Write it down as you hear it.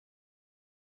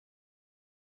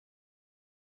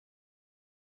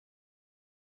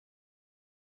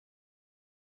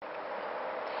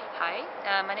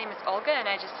Hi, my name is Olga and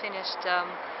I just finished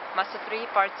Master 3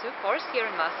 Part 2 course here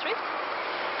in Maastricht.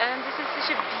 And this is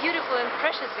such a beautiful and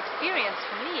precious experience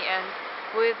for me, and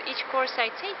with each course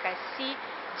I take I see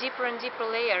deeper and deeper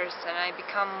layers, and I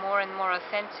become more and more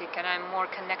authentic, and I'm more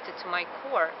connected to my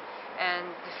core. And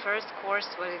the first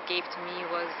course, what it gave to me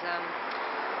was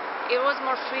it was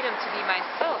more freedom to be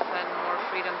myself, and more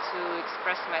freedom to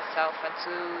express myself, and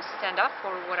to stand up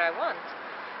for what I want,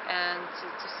 and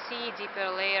to see deeper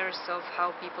layers of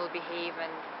how people behave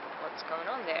and what's going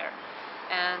on there.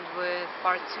 And with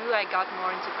Part 2 I got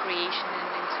more into creation and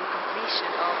into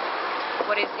completion of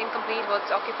what is incomplete, what's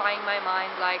occupying my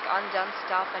mind, like undone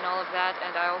stuff and all of that.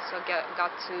 And I also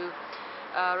got to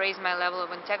raise my level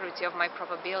of integrity, of my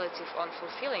probability on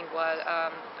fulfilling what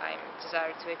I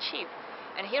desire to achieve.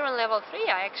 And here on level 3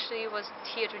 I actually was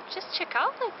here to just check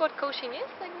out like what coaching is,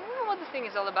 like what the thing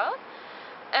is all about.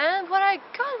 And what I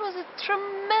got was a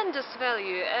tremendous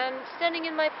value and standing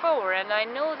in my power, and I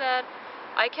know that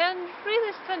I can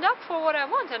really stand up for what I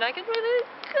want, and I can really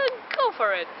go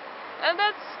for it. And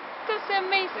that's the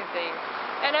amazing thing.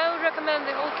 And I would recommend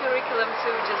the whole curriculum to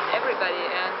just everybody,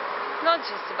 and not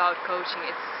just about coaching,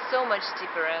 it's so much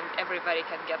deeper, and everybody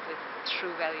can get the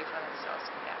true value for themselves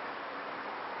from that.